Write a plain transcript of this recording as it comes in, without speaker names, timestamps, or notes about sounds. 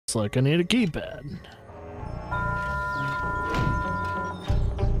Looks like I need a keypad.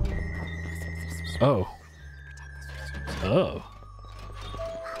 Oh. Oh.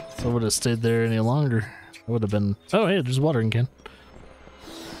 If I would have stayed there any longer, I would have been... Oh, hey, there's a watering can.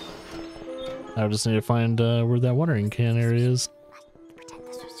 I just need to find where that watering can area is.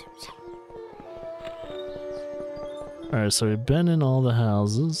 Alright, so we've been in all the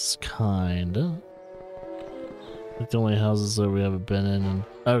houses, kinda. Like the only houses that we haven't been in. And...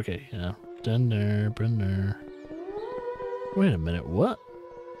 Okay, yeah. Been there. Wait a minute, what?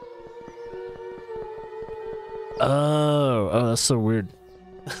 Oh, that's so weird.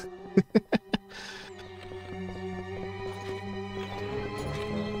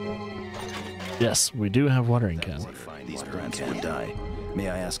 Yes, we do have watering can. These plants would die.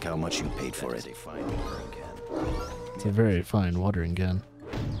 May I ask how much you paid for it? It's a very fine watering can.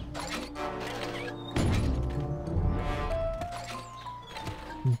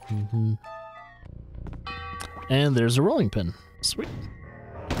 And there's a rolling pin. Sweet.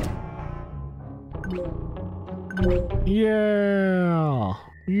 Yeah!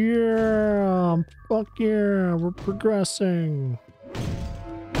 Yeah! Fuck yeah! We're progressing!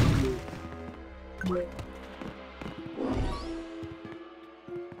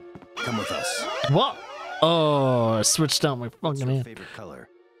 Come with us. What? Oh, I switched out my fucking hand. Favorite color?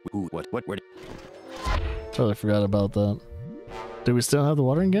 Ooh, what, where? Totally forgot about that. Do we still have the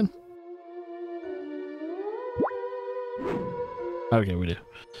watering can? Okay, we do.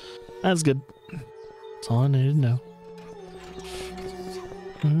 That's good. That's all I needed to know.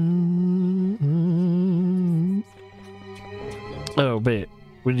 Oh, wait.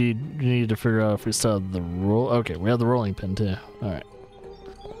 We need to figure out if we still have the roll. Okay, we have the rolling pin too. Alright.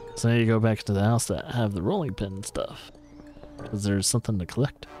 So now you go back to the house that have the rolling pin stuff. Because there's something to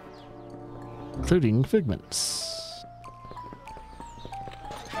collect. Including figments.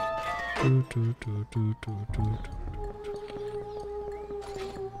 We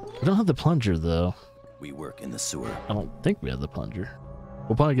don't have the plunger though. We work in the sewer. I don't think we have the plunger.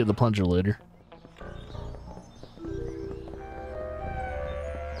 We'll probably get the plunger later.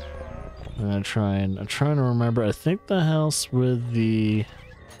 I'm trying to remember. I think the house with the...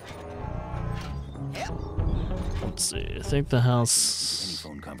 Let's see. I think the house... Any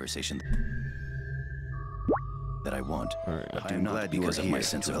phone conversation that I want. Right. I do not because of my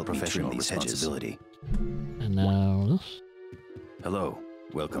sense of professional responsibility. And now this. Hello.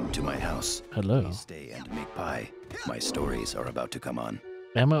 Welcome to my house. Hello. Please stay and make pie. My stories are about to come on.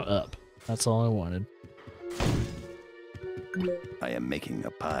 Ammo up. That's all I wanted. I am making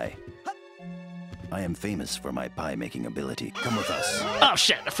a pie. I am famous for my pie-making ability. Come with us. Oh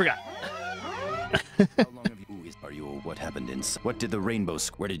shit, I forgot. How long have you... Are you... What happened in... What did the rainbow...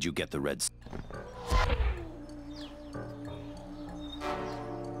 Where did you get the reds?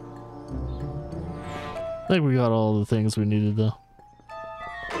 I think we got all the things we needed though.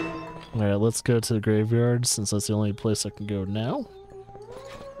 Alright, let's go to the graveyard since that's the only place I can go now.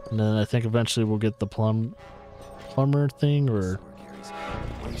 And then I think eventually we'll get the plumber thing or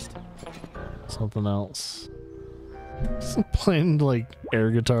something else. Just playing like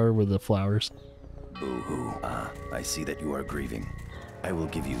air guitar with the flowers. Boo-hoo. Ah, I see that you are grieving. I will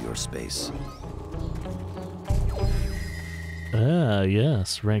give you your space. Ah,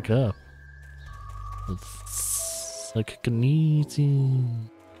 yes, rank up. Psychonauts.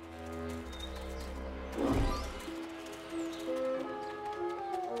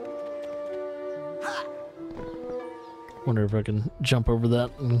 Wonder if I can jump over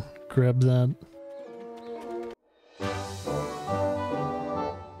that and grab that.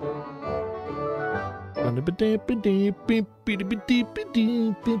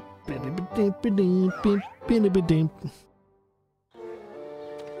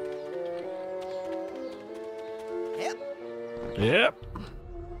 Yep.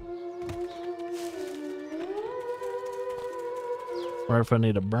 Or if I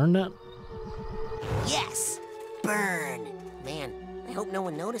need to burn that. Yes! Burn! Man, I hope no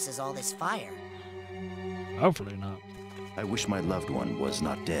one notices all this fire. Hopefully not. I wish my loved one was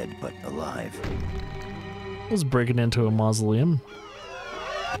not dead, but alive. I was breaking into a mausoleum.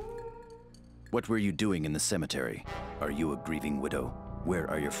 What were you doing in the cemetery? Are you a grieving widow? Where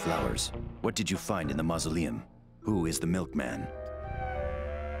are your flowers? What did you find in the mausoleum? Who is the milkman?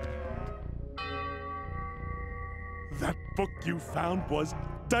 That book you found was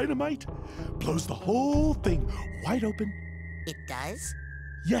dynamite. Blows the whole thing wide open. It does?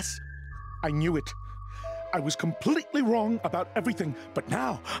 Yes, I knew it. I was completely wrong about everything, but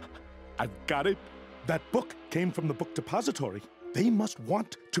now I've got it. That book came from the book depository. They must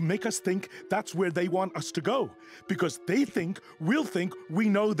want to make us think that's where they want us to go. Because they think we'll think we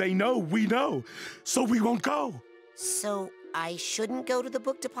know they know we know. So we won't go. So I shouldn't go to the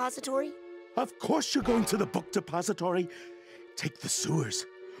book depository? Of course you're going to the book depository. Take the sewers.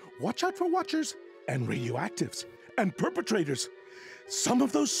 Watch out for watchers and radioactives and perpetrators. Some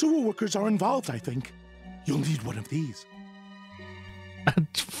of those sewer workers are involved, I think. You'll need one of these.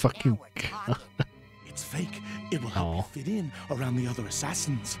 Fucking God. It's fake. It will help you fit in around the other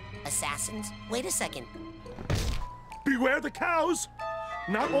assassins. Assassins? Wait a second. Beware the cows!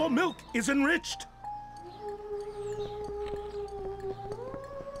 Not all milk is enriched.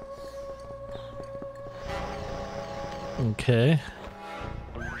 Okay.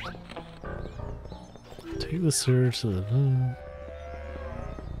 Take the sewer to the...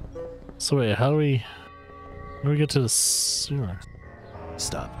 So wait, how do we get to the sewer?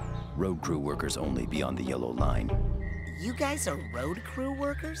 Stop. Road crew workers only beyond the yellow line. You guys are road crew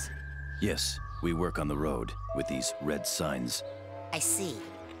workers? Yes, we work on the road with these red signs. I see.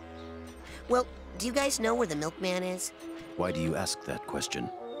 Well, do you guys know where the milkman is? Why do you ask that question?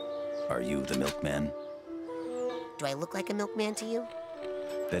 Are you the milkman? Do I look like a milkman to you?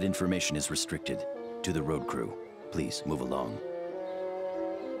 That information is restricted to the road crew. Please move along.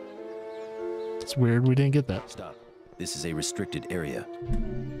 It's weird we didn't get that. Stop. This is a restricted area.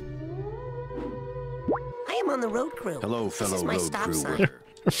 I am on the road crew. Hello, This fellow is my road stop crew sign. worker.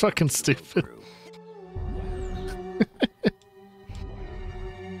 We're fucking stupid. Crew.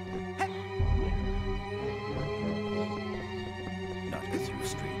 Not with you,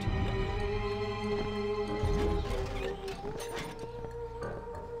 street.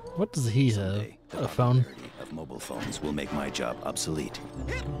 What does he have? Someday, the A phone? popularity of mobile phones will make my job obsolete.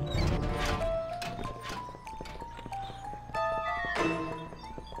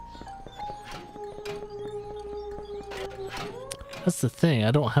 That's the thing,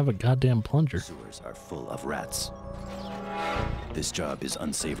 I don't have a goddamn plunger. Sewers are full of rats. This job is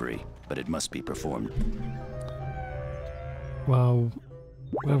unsavory, but it must be performed. Well,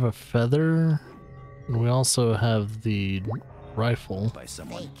 we have a feather, and we also have the rifle. By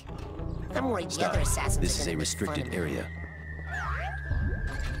someone. Fake. I'm worried the other assassins This are is a gonna make fun restricted of me. area.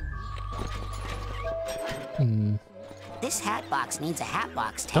 This hat box needs a hat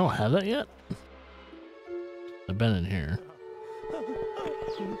box I tag. don't have that yet. I've been in here.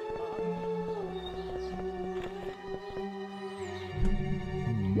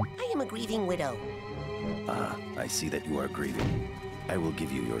 I am a grieving widow. Ah, I see that you are grieving. I will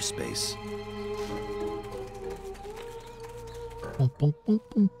give you your space. Boom, boom, boom,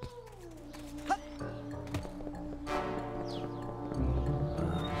 boom.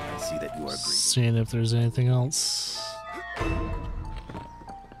 I see that you are grieving. Seeing if there's anything else.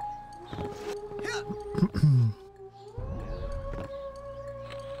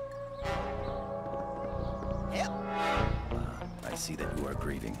 I see that you are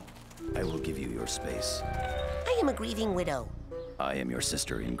grieving. I will give you your space. I am a grieving widow. I am your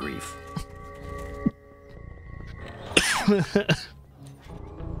sister in grief.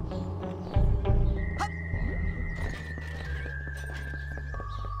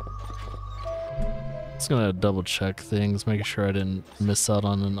 Just gonna double check things, making sure I didn't miss out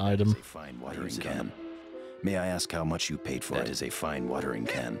on an item. A fine watering can. May I ask how much you paid for it? That is a fine watering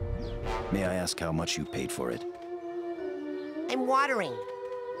can. May I ask how much you paid for it? I'm watering.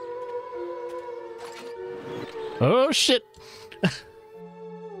 Oh shit!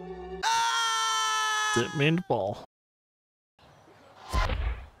 Didn't mean to fall.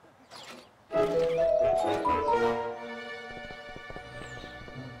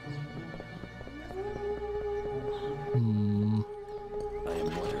 I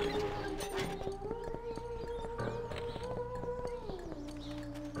am watering.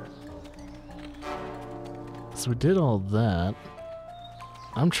 So we did all that.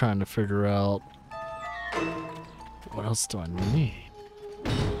 I'm trying to figure out what else do I need.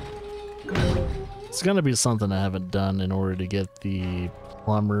 It's gonna be something I haven't done in order to get the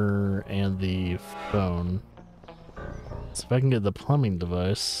plumber and the phone. So if I can get the plumbing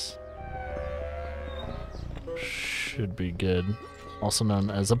device, should be good. Also known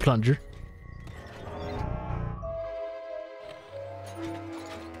as a plunger.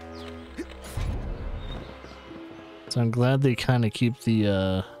 So I'm glad they kind of keep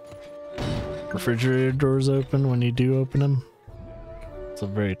the refrigerator doors open when you do open them. It's a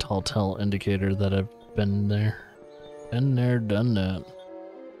very telltale indicator that I've been there. Been there, done that.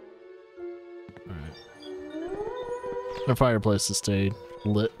 Alright. Our fireplace has stayed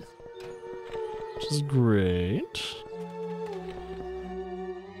lit, which is great.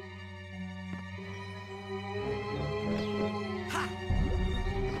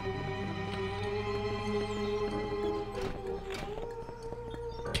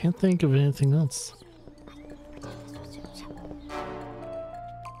 can't think of anything else.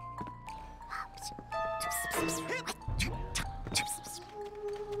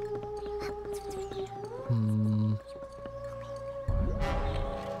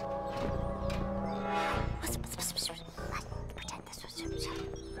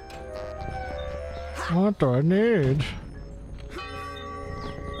 What do I need?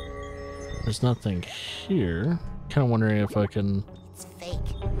 There's nothing here. Kind of wondering if I can... It's fake.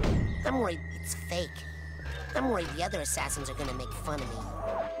 I'm worried it's fake. I'm worried the other assassins are gonna make fun of me.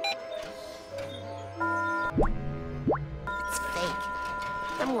 It's fake.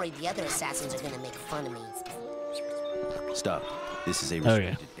 I'm worried the other assassins are gonna make fun of me. Stop. This is a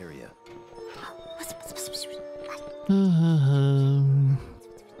restricted area.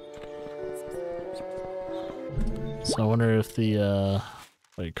 So I wonder if the,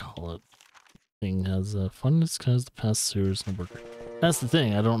 what do you call it, thing has fundus because the past sewers and work. That's the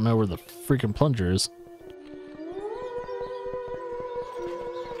thing, I don't know where the freaking plunger is.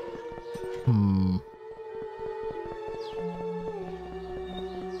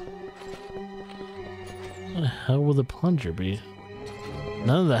 Where the hell will the plunger be?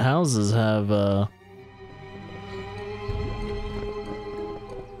 None of the houses have,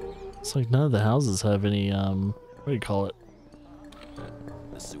 it's like none of the houses have any, what do you call it?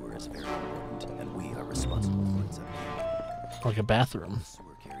 The sewer is very important, and we are responsible for its upkeep. Like a bathroom. The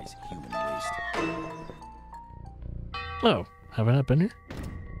sewer carries human waste. Oh, have I not been here?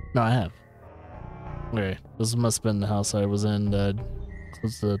 No, I have. Okay, this must have been the house I was in,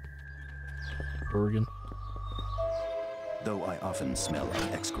 close to Oregon. Though I often smell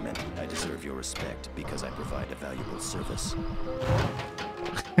of excrement, I deserve your respect because I provide a valuable service.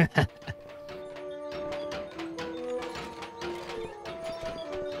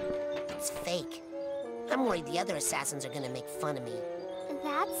 It's fake. I'm worried the other assassins are gonna make fun of me.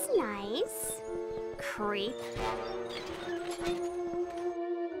 That's nice. Creep.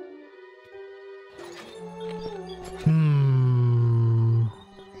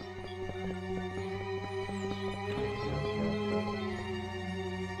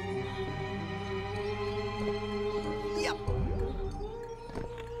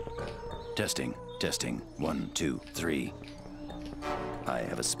 Testing, testing. 1, 2, 3. I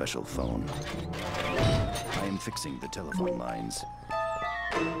have a special phone. I am fixing the telephone lines.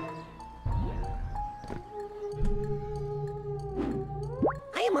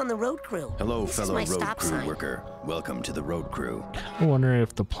 I am on the road crew. Hello, This is fellow my road stop crew sign. worker. Welcome to the road crew. I wonder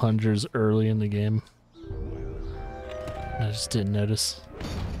if the plunger's early in the game. I just didn't notice.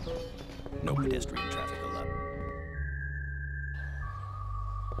 No pedestrian traffic allowed.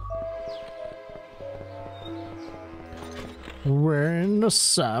 Where in the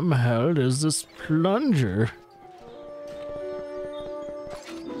Sam hell is this plunger?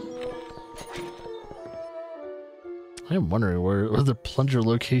 I'm wondering where the plunger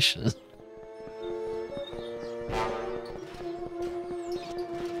location is.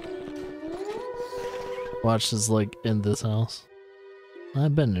 Watch this like in this house.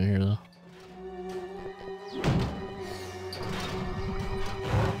 I've been in here though.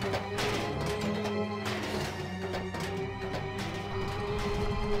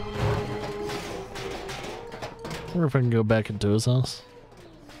 I wonder if I can go back into his house.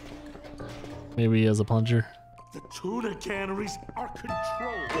 Maybe he has a plunger. The tuna canneries are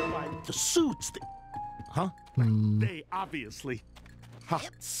controlled by the suits. They obviously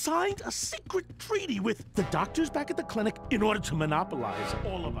signed a secret treaty with the doctors back at the clinic in order to monopolize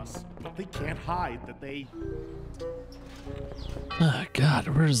all of us. But they can't hide that they... Oh God,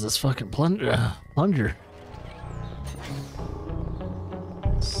 where is this fucking plunger?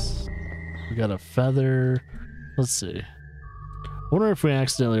 We got a feather. Let's see. I wonder if we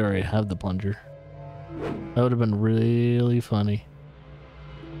accidentally already have the plunger. That would have been really funny.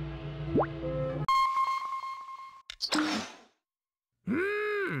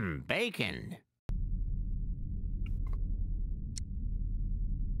 Bacon.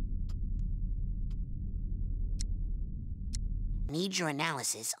 Need your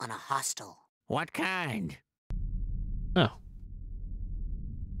analysis on a hostel. What kind? Oh.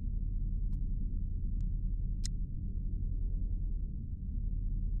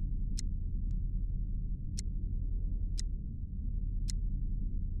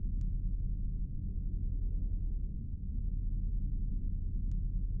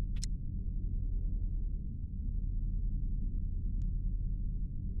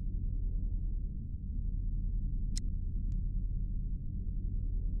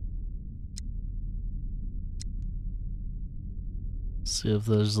 See if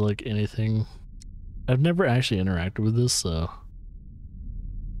there's like anything. I've never actually interacted with this, so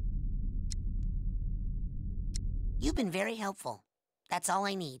You've been very helpful. That's all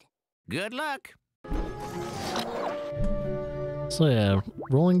I need. Good luck. So yeah,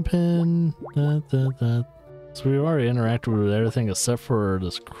 rolling pin. So we already interacted with everything except for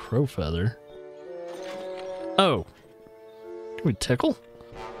this crow feather. Oh, can we tickle?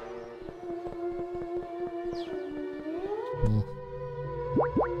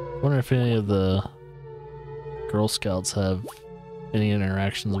 Wonder if any of the Girl Scouts have any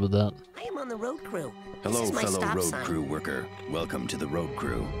interactions with that. I am on the road crew. Hello, This is my fellow stop road sign. crew worker. Welcome to the road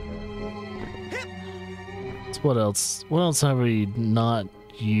crew. So what else? What else have we not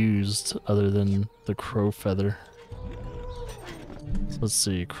used other than the crow feather? So let's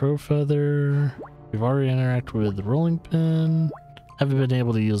see, crow feather. We've already interacted with the rolling pin. Haven't been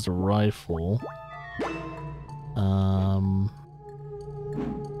able to use the rifle.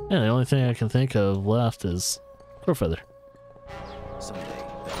 Yeah, the only thing I can think of left is crow feather. Someday,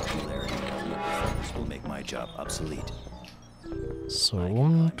 the popularity of local feathers will make my job obsolete. So I can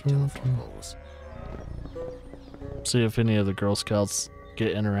one, climb two, telephone three. poles. See if any of the Girl Scouts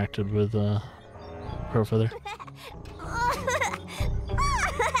get interacted with crow feather.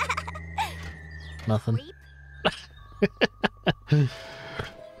 Nothing.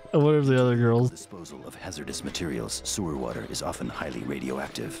 I wonder if the other girls. Disposal of hazardous materials, sewer water is often highly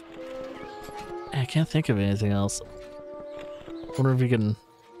radioactive. I can't think of anything else. Wonder if you can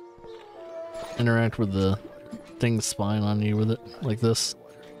interact with the thing spying on you with it, like this.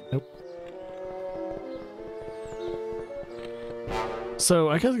 Nope. So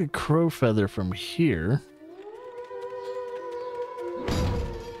I got a crow feather from here.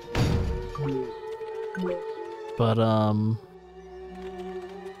 But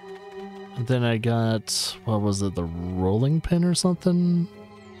and then I got, what was it, the rolling pin or something?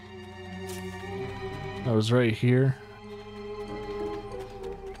 That was right here.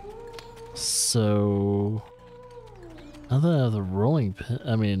 So now that I have the rolling pin,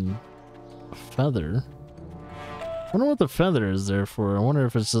 I mean feather. I wonder what the feather is there for. I wonder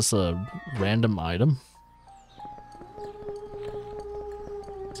if it's just a random item.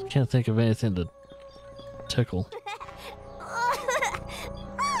 Can't think of anything to tickle.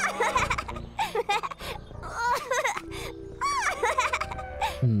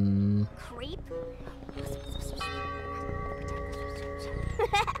 Creep.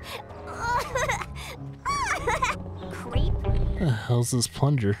 Creep. The hell's this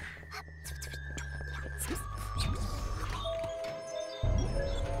plunger?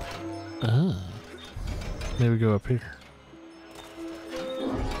 Ah. Maybe go up here.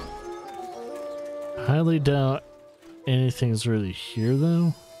 Highly doubt anything's really here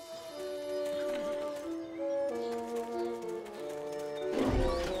though.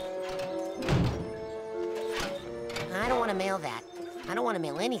 I don't want to mail that. I don't want to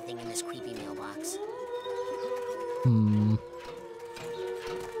mail anything in this creepy mailbox.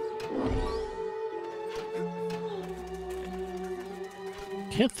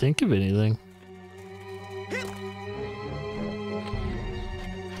 Can't think of anything.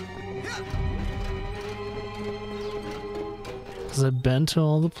 Because I've been to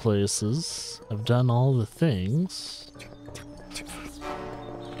all the places, I've done all the things.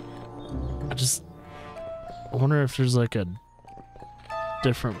 I wonder if there's like a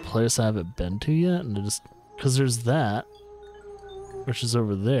different place I haven't been to yet, and because there's that, which is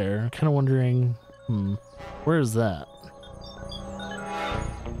over there. I'm kind of wondering, where is that?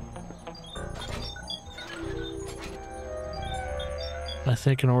 I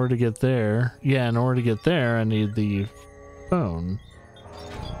think in order to get there, I need the phone.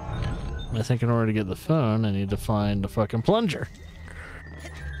 I think in order to get the phone, I need to find the fucking plunger.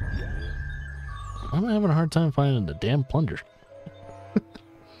 I'm having a hard time finding the damn plunger.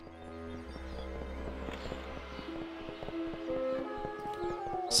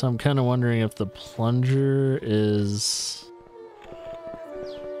 So I'm kind of wondering if the plunger is...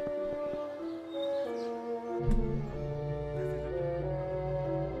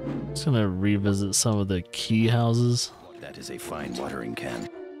 Just gonna revisit some of the key houses. That is a fine watering can.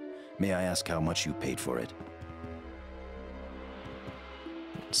 May I ask how much you paid for it?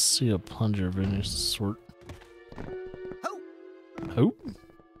 See a plunger of any sort. Ho! Oh?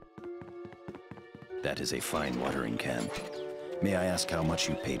 That is a fine watering can. May I ask how much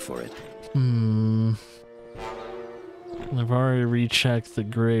you paid for it? I've already rechecked the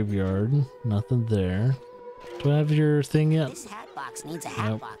graveyard. Nothing there. Do I have your thing yet? This hat box needs a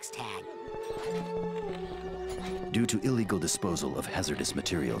hat box tag. Due to illegal disposal of hazardous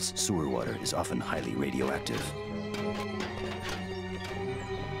materials, sewer water is often highly radioactive.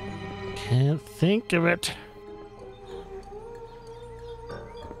 Can't think of it.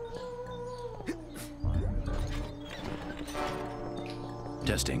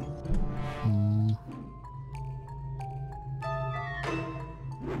 Testing.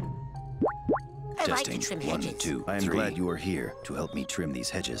 I like to Testing. trim 1, hedges. 2, I am glad you are here to help me trim these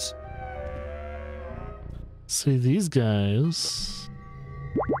hedges. See, these guys,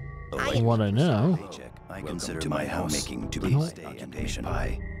 I from what I know, Paycheck. I consider to my homemaking to be my occupation.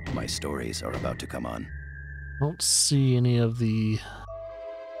 My stories are about to come on. I don't see any of the...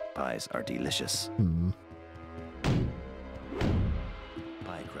 Pies are delicious.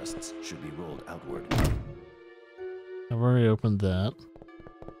 Pie crusts should be rolled outward. I've already opened that.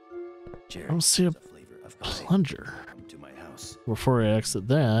 Jerry, I don't see a the flavor of pie. plunger. Come to my house. Before I exit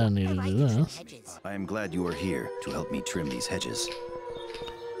that, I need I to like do to trim this. hedges. I am glad you are here to help me trim these hedges.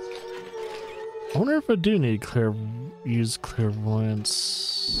 I wonder if I do need use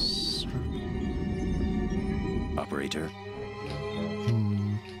clairvoyance. Operator,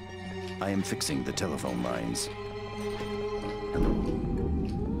 I am fixing the telephone lines. Hello?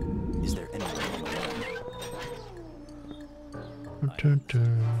 Is there anyone on the line? Dun,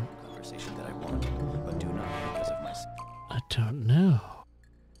 dun. Conversation that I want, but do not because of my... I don't know.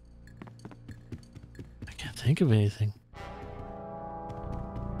 I can't think of anything.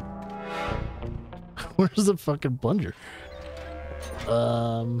 Where's the fucking plunger?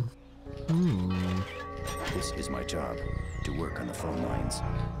 This is my job, to work on the phone lines.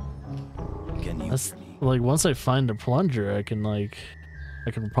 Can you That's hear me? like once I find a plunger, I can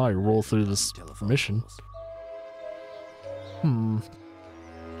probably roll through this Telephone mission. calls.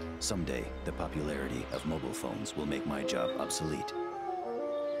 Someday, the popularity of mobile phones will make my job obsolete.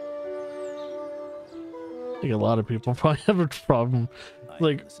 I think a lot of people probably have a problem. I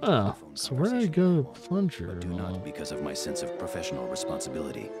Like, listen to oh, telephone so where do I go to plunger? but do not because of my sense of professional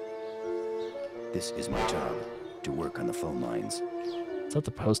responsibility. This is my job, to work on the phone lines. Is that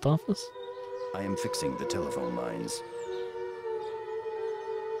the post office? I am fixing the telephone lines.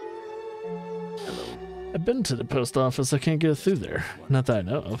 Hello. I've been to the post office. I can't get through there. Not that I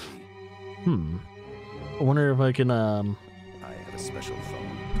know of. I wonder if I can, I have a special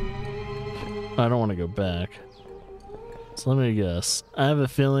phone. I don't want to go back. So let me guess. I have a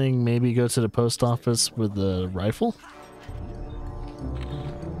feeling maybe go to the post office with the rifle?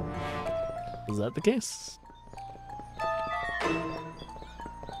 Is that the case?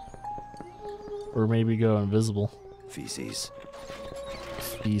 Or maybe go invisible. Feces.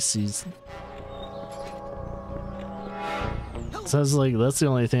 Feces. Sounds like that's the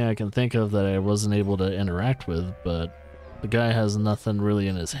only thing I can think of that I wasn't able to interact with, but the guy has nothing really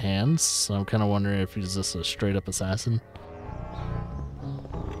in his hands, so I'm kind of wondering if he's just a straight up assassin.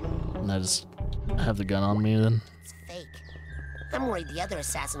 And I just have the gun on me then. It's fake. I'm worried the other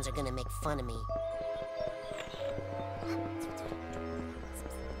assassins are gonna make fun of me.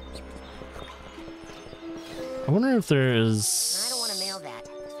 I wonder if there I is... don't want to mail that.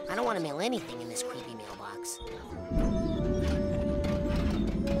 I don't want to mail anything in this creepy mailbox.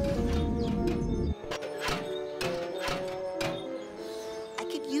 I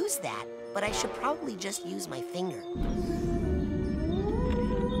could use that, but I should probably just use my finger.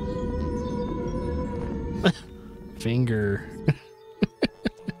 Finger.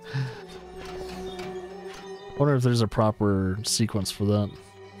 Wonder if there's a proper sequence for that.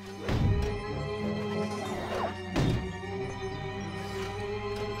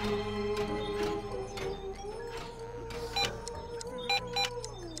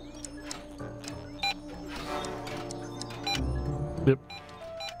 Yep.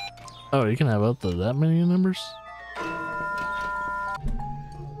 Oh, you can have up to that many numbers?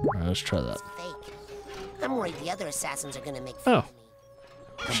 Alright, let's try that. It's fake. I'm worried the other assassins are gonna make fun of me.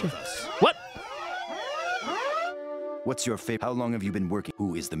 Come with us. What? What's your favorite? How long have you been working?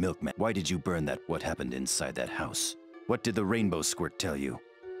 Who is the milkman? Why did you burn that? What happened inside that house? What did the rainbow squirt tell you?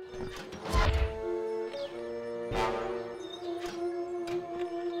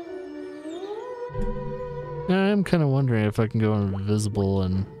 I'm kind of wondering if I can go invisible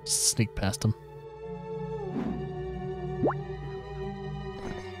and sneak past him.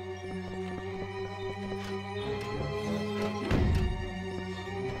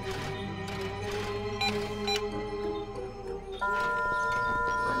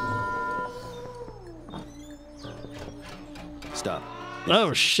 Stop.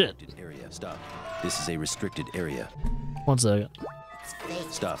 Oh, shit. Area. Stop. This is a restricted area. 1 second. It's fake.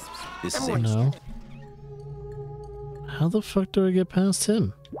 Stop. This I'm is a worried No. How the fuck do I get past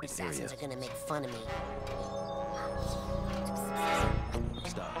him? the assassins are gonna make fun of me.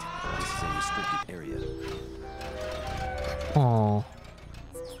 Stop. This is a restricted area. Oh.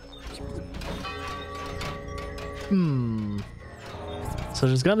 So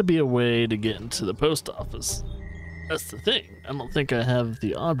there's got to be a way to get into the post office. That's the thing. I don't think I have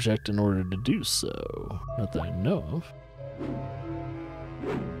the object in order to do so. Not that I know of.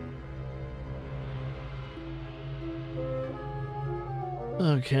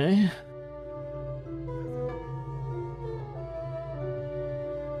 Okay.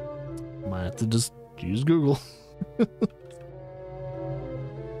 Might have to just use Google. Yeah,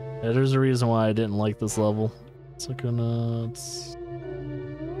 there's a reason why I didn't like this level. Psychonauts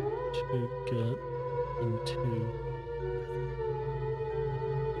to get into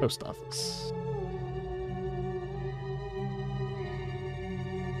post office.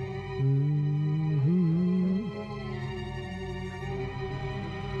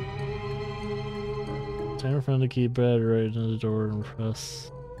 Stand in front of the keypad right in the door and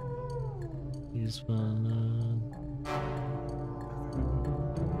press. Use one.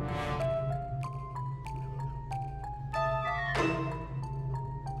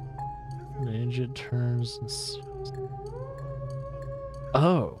 Manage it turns.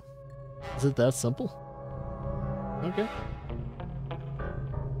 Oh, is it that simple? Okay.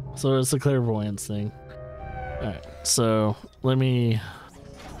 So it's a clairvoyance thing. All right. So let me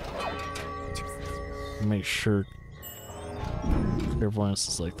make sure clairvoyance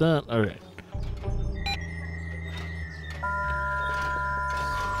is like that. All right.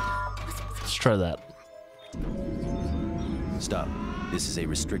 Let's try that. Stop. This is a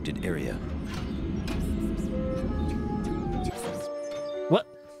restricted area. What?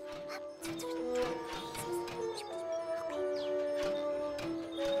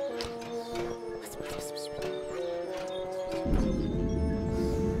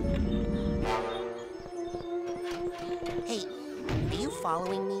 Hey, are you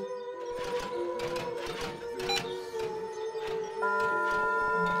following me?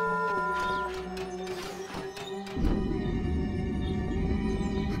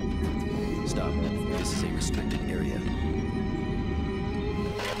 Stop. This is a restricted area.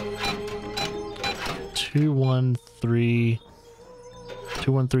 213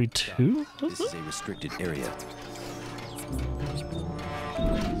 2132? This is a restricted area.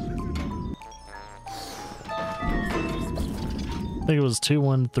 I think it was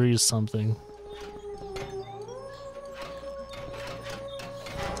 213 something.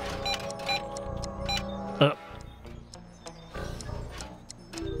 Oh.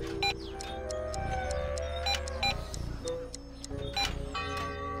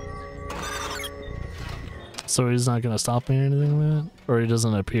 So he's not gonna stop me or anything like that? Or he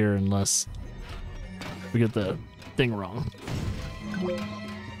doesn't appear unless we get the thing wrong.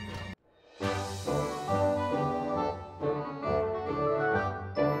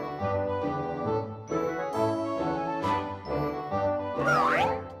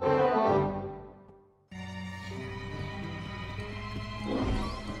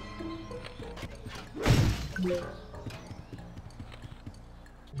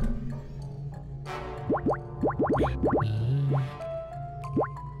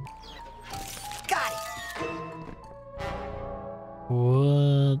 Got it!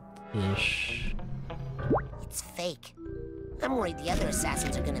 What the It's fake. I'm worried the other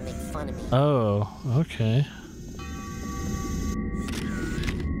assassins are gonna make fun of me. Oh, okay.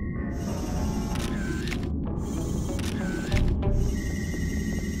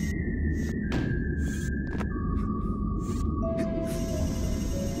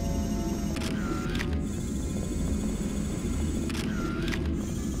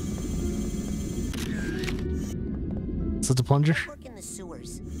 Is it the plunger? Work in the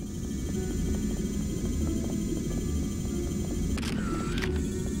sewers.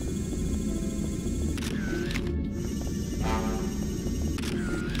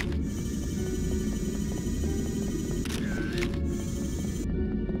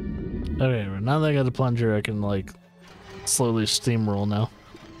 Okay, well, now that I got the plunger, I can like slowly steamroll now.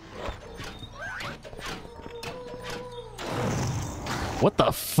 What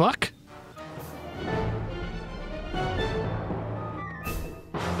the fuck?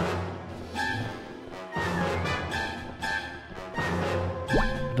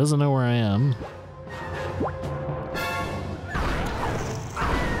 It doesn't know where I am.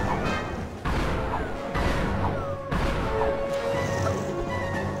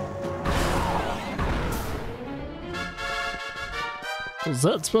 Is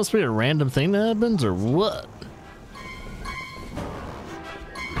that supposed to be a random thing that happens, or what?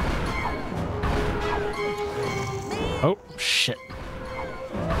 Oh, shit.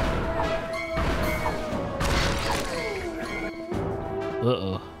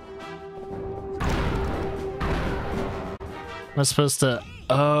 Uh-oh. Am I supposed to...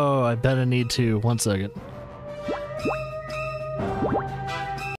 Oh, I bet I need to. 1 second.